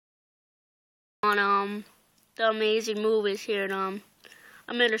on the amazing movies here, and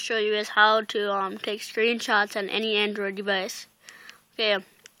I'm going to show you guys how to take screenshots on any Android device. Okay,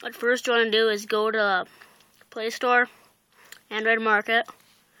 what first you want to do is go to Play Store, Android Market,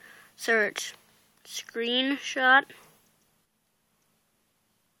 search screenshot.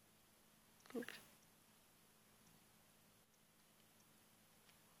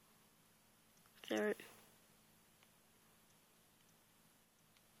 There.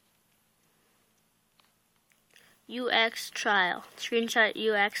 UX trial, screenshot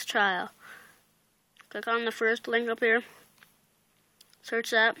UX trial. Click on the first link up here,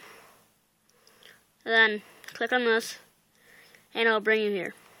 search that, and then click on this, and it'll bring you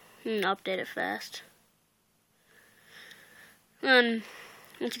here. Update it fast. Then,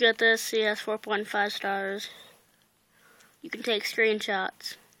 once you get this, see it has 4.5 stars. You can take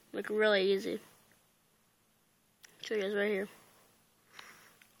screenshots, like really easy. Show you guys right here.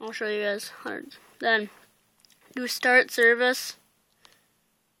 I'll show you guys how to, then do start service.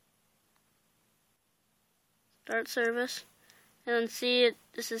 Start service. And then see it,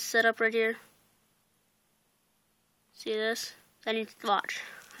 this is set up right here. See this? Then you watch.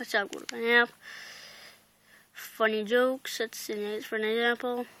 Let's have an app. Funny jokes, that's for an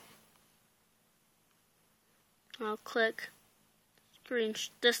example. I'll click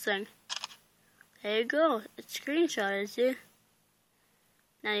this thing. There you go. It's screenshotted, see?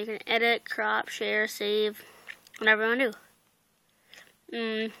 Now you can edit, crop, share, save, whatever you want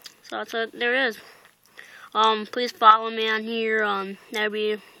to do. So that's what there is. Please follow me on here. That'd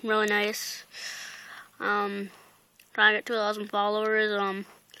be really nice. Trying to get 2,000 followers.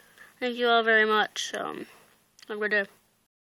 Thank you all very much. Have a good day.